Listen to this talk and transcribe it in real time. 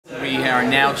We are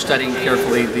now studying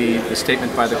carefully the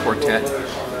statement by the quartet,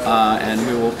 and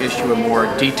we will issue a more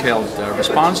detailed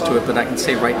response to it, but I can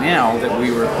say right now that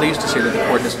we were pleased to see that the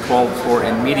court has called for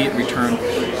an immediate return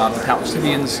of the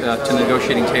Palestinians to the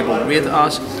negotiating table with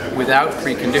us without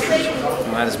preconditions.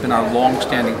 That has been our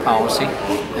long-standing policy,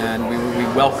 and we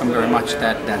welcome very much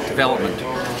that development.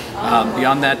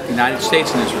 Beyond that, the United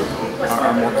States and Israel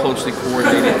are more closely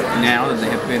coordinated now than they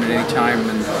have been at any time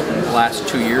in the last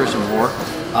 2 years or more.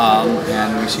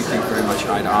 And we see things very much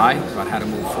eye to eye about how to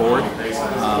move forward.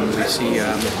 We see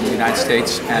the United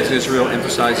States, as Israel,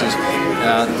 emphasizes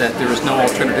that there is no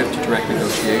alternative to direct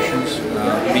negotiations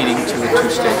leading to a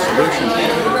two-state solution.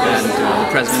 And the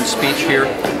President's speech here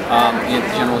in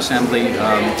the General Assembly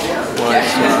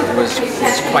was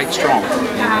quite strong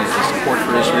in his support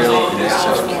for Israel, in his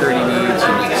security needs,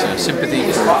 and his sympathy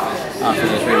for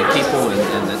the Israeli people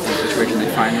and the situation they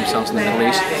find themselves in the Middle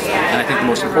East. And I think the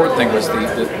most important thing was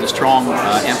the strong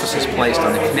emphasis placed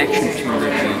on the connection to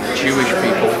the Jewish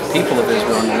people of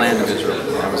Israel and the land of Israel.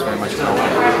 That was very much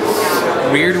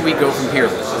welcome. Where do we go from here?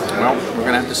 Well, we're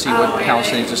going to have to see what the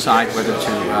Palestinians decide, whether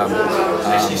to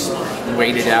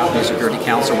wait it out in the Security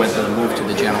Council, whether to move to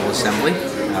the General Assembly.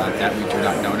 That we do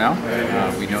not know now.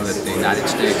 We know that the United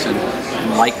States and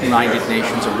like-minded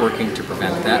nations are working to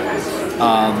prevent that.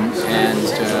 And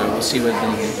we'll see whether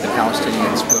the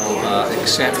Palestinians will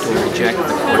accept or reject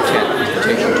the quartet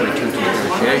invitation to return to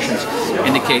negotiations.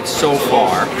 Indications are so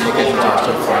far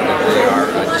that they are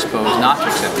disposed not to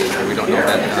accept it. We don't know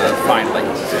that finally.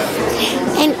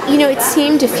 And you know, it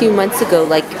seemed a few months ago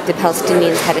like the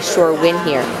Palestinians had a sure win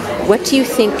here. What do you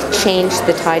think changed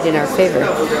the tide in our favor?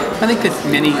 I think that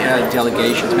many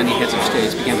delegations, many heads of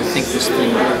states began to think this thing,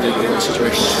 the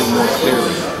situation through more clearly,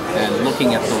 and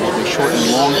looking at the short and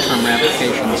long-term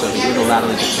ramifications of a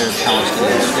unilaterally declared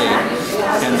Palestinian state.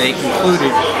 And they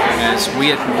concluded, as we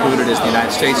had concluded, as the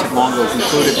United States had long ago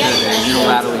concluded, that a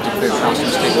unilaterally declared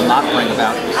Palestinian state will not bring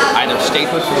about either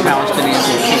statehood for the Palestinians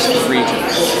or peace for the region,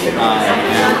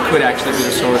 and could actually be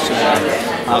the source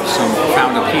of some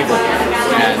profound upheaval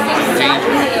and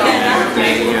danger. And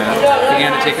they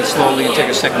began to take it slowly and take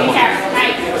a second look at it.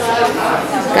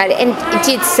 Got it. And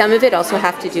did some of it also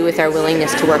have to do with our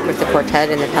willingness to work with the quartet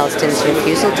and the Palestinians'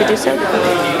 refusal to do so?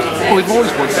 Well, we've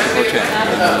always worked with the quartet.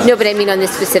 No, but I mean on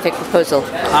this specific proposal.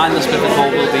 On this specific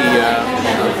proposal, the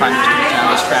Prime Minister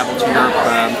has traveled to Europe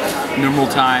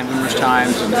numerous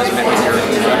times, and has met with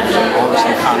European leaders, always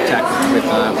in contact with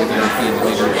European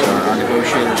leaders, our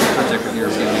negotiators in contact with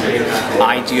European leaders.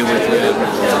 I deal with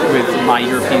my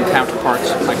European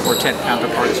counterparts, my quartet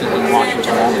counterparts in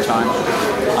Washington all the time.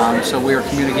 So we are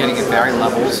communicating at various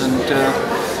levels, and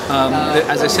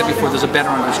as I said before, there's a better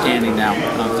understanding now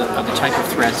of the type of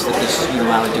threats that this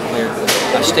unilaterally declared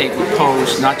state would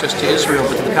pose, not just to Israel,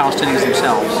 but to the Palestinians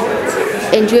themselves.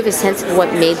 And do you have a sense of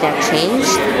what made that change?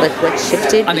 Like what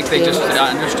shifted? I think they just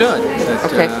understood that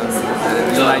the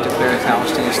unilaterally declared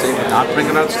Palestinian state would not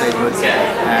bring about statehood,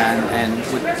 and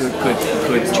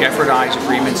could jeopardize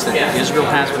agreements that Israel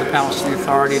has with the Palestinian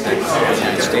Authority, that the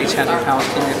United States has with the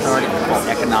Palestinian Authority, called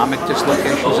economic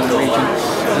dislocations in the region,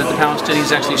 and that the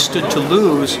Palestinians actually stood to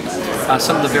lose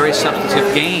some of the very substantive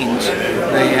gains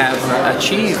they have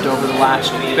achieved over the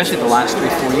last, especially the last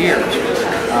 3-4 years,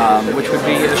 which would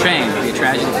be a shame, would be a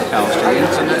tragedy for the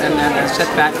Palestinians, and a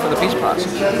setback for the peace process.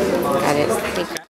 Got it. Thank you.